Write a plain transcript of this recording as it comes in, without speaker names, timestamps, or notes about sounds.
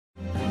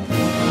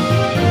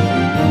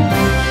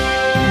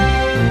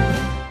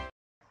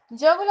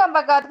జోగులాంబ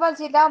గద్వాల్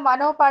జిల్లా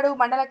మనోపాడు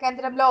మండల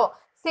కేంద్రంలో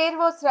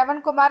సేర్వో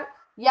శ్రవణ్ కుమార్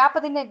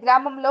యాపదిన్నె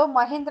గ్రామంలో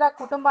మహేంద్ర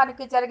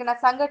కుటుంబానికి జరిగిన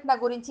సంఘటన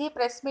గురించి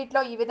ప్రెస్ మీట్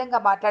లో ఈ విధంగా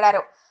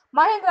మాట్లాడారు.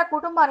 మహేంద్ర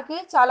కుటుంబానికి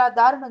చాలా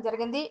దారుణం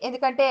జరిగింది.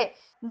 ఎందుకంటే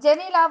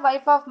జెనీలా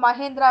వైఫ్ ఆఫ్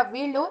మహేంద్ర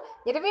వీళ్ళు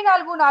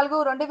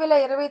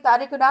 24/4/2020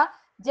 తారీఖున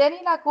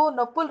జెనీలాకు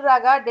నొప్పులు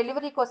రాగా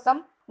డెలివరీ కోసం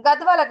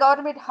గద్వాల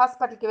గవర్నమెంట్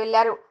హాస్పిటల్కి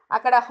వెళ్లారు.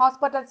 అక్కడ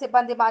హాస్పిటల్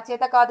సిబ్బంది మా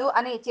చేత కాదు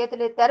అని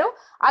చేతులెత్తారు.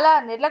 అలా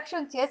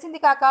నిర్లక్ష్యం చేసింది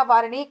కాక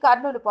వారిని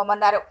కర్నూలు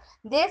పొమ్మన్నారు.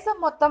 దేశం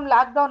మొత్తం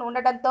లాక్డౌన్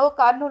ఉండడంతో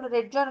కర్నూలు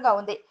రెడ్ జోన్ గా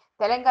ఉంది.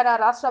 తెలంగాణ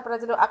రాష్ట్ర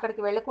ప్రజలు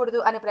అక్కడికి వెళ్ళకూడదు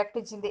అని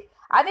ప్రకటించింది.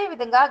 అదే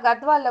విధంగా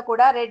గద్వాల్లో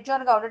కూడా రెడ్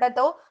జోన్ గా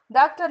ఉండడంతో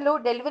డాక్టర్లు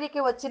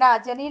డెలివరీకి వచ్చిన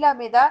జెనీలా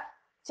మీద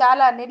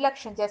చాలా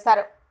నిర్లక్ష్యం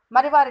చేశారు.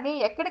 మరి వారిని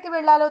ఎక్కడికి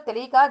వెళ్లాలో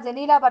తెలియక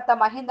జెనీలా భర్త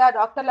మహేంద్ర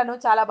డాక్టర్లను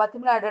చాలా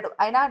బతిమలాడాడు.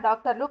 అయినా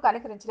డాక్టర్లు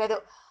కనికరించలేదు.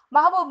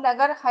 మహబూబ్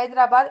నగర్,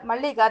 హైదరాబాద్,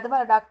 మళ్లీ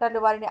గద్వాల డాక్టర్లు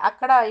వారిని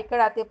అక్కడ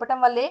ఇక్కడ తిప్పటం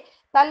వల్లే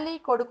తల్లి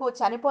కొడుకు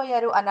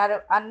చనిపోయారు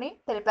అని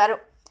తెలిపారు.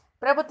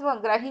 ప్రభుత్వం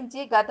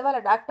గ్రహించి గద్వాల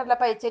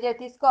డాక్టర్లపై చర్య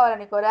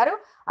తీసుకోవాలని కోరారు.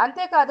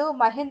 అంతేకాదు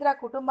మహేంద్ర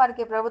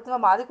కుటుంబానికి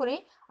ప్రభుత్వం ఆదుకుని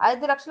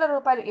 5 లక్షల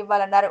రూపాయలు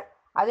ఇవ్వాలన్నారు.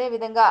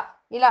 అదేవిధంగా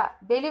ఇలా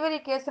డెలివరీ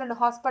కేసులను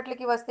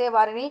హాస్పిటల్కి వస్తే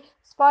వారిని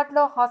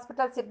స్పాట్లో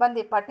హాస్పిటల్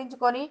సిబ్బంది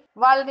పట్టించుకొని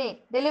వాళ్ళని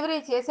డెలివరీ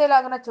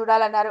చేసేలాగా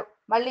చూడాలన్నారు.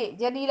 మళ్ళీ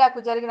జెనీలాకు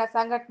జరిగిన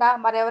సంఘటన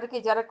మరెవరికి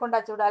జరగకుండా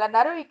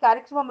చూడాలన్నారు. ఈ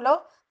కార్యక్రమంలో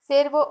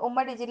సేర్వో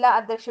ఉమ్మడి జిల్లా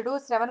అధ్యక్షుడు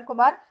శ్రవణ్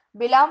కుమార్,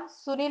 బిలాం,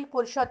 సునీల్,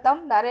 పురుషోత్తం,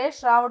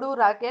 నరేష్, రాముడు,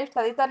 రాకేష్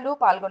తదితరులు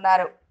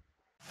పాల్గొన్నారు.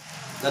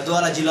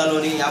 గద్వాల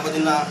జిల్లాలోని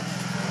యాపదిన్న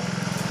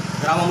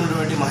గ్రామంలో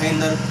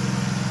మహేందర్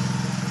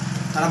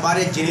తన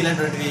భార్య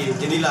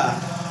జెనీలా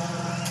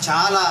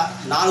చాలా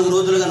 4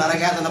 రోజులుగా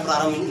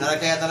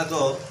నరకయాతనతో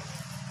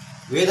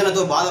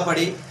వేదనతో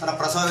బాధపడి తన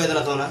ప్రసవ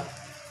వేదనతోన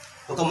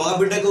ఒక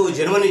మగబిడ్డకు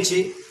జన్మనిచ్చి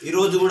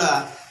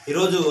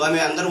ఈరోజు ఆమె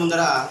అందరి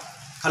ముందర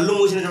కళ్ళు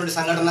మూసినటువంటి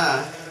సంఘటన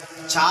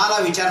చాలా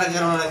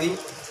విచారకరమైనది.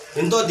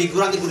 ఎంతో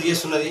దిగ్భ్రాంతి గురి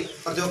చేస్తున్నది.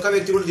 ప్రతి ఒక్క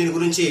వ్యక్తి కూడా దీని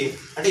గురించి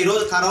అంటే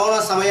ఈరోజు కరోనా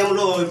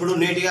సమయంలో ఇప్పుడు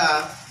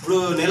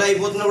నెల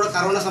అయిపోతున్నా కూడా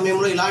కరోనా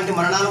సమయంలో ఇలాంటి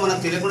మరణాలు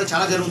మనకు తెలియకుండా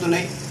చాలా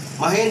జరుగుతున్నాయి.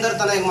 మహేందర్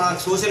మన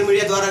సోషల్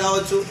మీడియా ద్వారా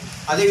కావచ్చు,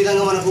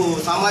 అదేవిధంగా మనకు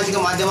సామాజిక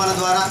మాధ్యమాల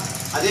ద్వారా,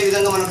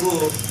 అదేవిధంగా మనకు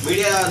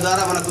మీడియా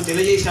ద్వారా మనకు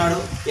తెలియజేసినాడు.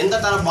 ఎంత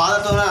తన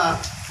బాధతోన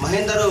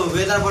మహేందర్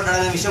వేదన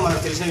పడ్డాడనే విషయం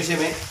మనకు తెలిసిన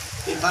విషయమే.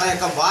 తన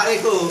యొక్క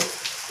భార్యకు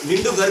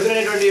నిండు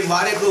గర్భిణైనటువంటి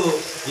భార్యకు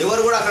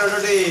ఎవరు కూడా అక్కడ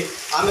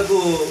ఆమెకు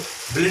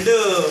బ్లడ్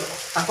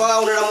తక్కువగా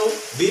ఉండడము,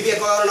 బీపీ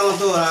ఎక్కువగా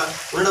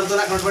ఉండడంతో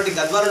అక్కడ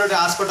గద్వాల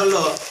ఉన్నటువంటి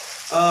హాస్పిటల్లో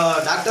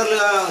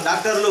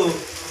డాక్టర్లు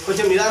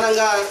కొంచెం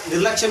నిదానంగా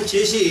నిర్లక్ష్యం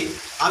చేసి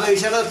ఆమె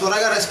విషయంలో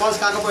త్వరగా రెస్పాన్స్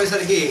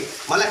కాకపోయేసరికి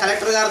మళ్ళీ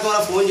కలెక్టర్ గారితో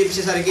ఫోన్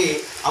చేసేసరికి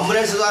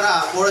అంబులెన్స్ ద్వారా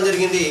పోవడం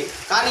జరిగింది.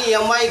 కానీ ఈ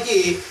అమ్మాయికి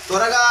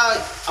త్వరగా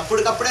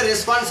అప్పటికప్పుడే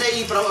రెస్పాన్స్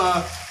అయ్యి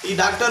ఈ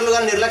డాక్టర్లు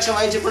కానీ నిర్లక్ష్యం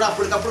వహించకుండా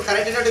అప్పటికప్పుడు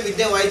కరెక్ట్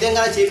అయినటువంటి వైద్యం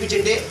కానీ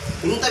చేయించింటే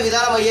ఇంత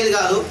విధానం అయ్యేది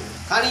కాదు.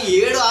 కానీ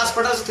 7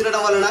 హాస్పిటల్స్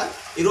తిరగడం వలన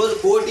ఈరోజు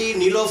కోటి,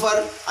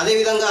 నీలోఫర్,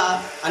 అదేవిధంగా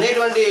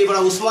అనేటువంటి మన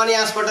ఉస్మానియా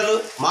హాస్పిటల్,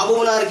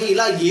 మహబూబ్ నగర్కి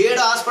ఇలా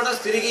 7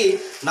 హాస్పిటల్స్ తిరిగి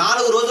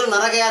 4 రోజులు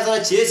నరకయాతన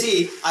చేసి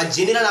ఆ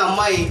జెనీలా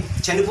అమ్మాయి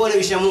చనిపోయిన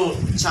విషయము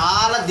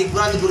చాలా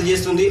దిగ్భ్రాంతి గురి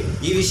చేస్తుంది.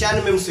 ఈ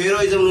విషయాన్ని మేము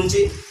స్వేరోయిజం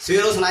నుంచి,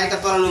 స్వేరోస్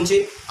నాయకత్వాల నుంచి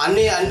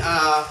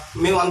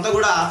మేమంతా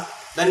కూడా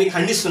దాన్ని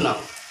ఖండిస్తున్నాం.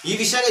 ఈ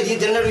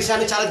జరిగిన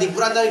విషయాన్ని చాలా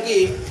దిగ్భ్రాంతానికి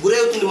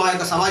గురవుతుంది మా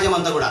యొక్క సమాజం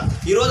అంతా కూడా.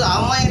 ఈరోజు ఆ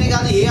అమ్మాయిని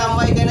కాదు, ఏ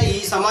అమ్మాయికైనా ఈ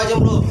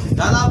సమాజంలో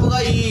దాదాపుగా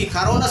ఈ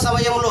కరోనా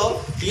సమయంలో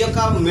ఈ యొక్క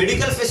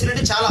మెడికల్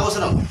ఫెసిలిటీ చాలా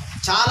అవసరం.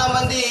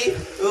 చాలామంది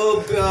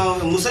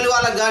ముసలి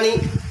వాళ్ళకి కానీ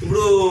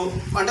ఇప్పుడు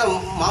అంటే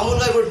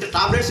మామూలుగా ఇప్పుడు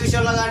టాబ్లెట్స్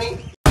విషయంలో కానీ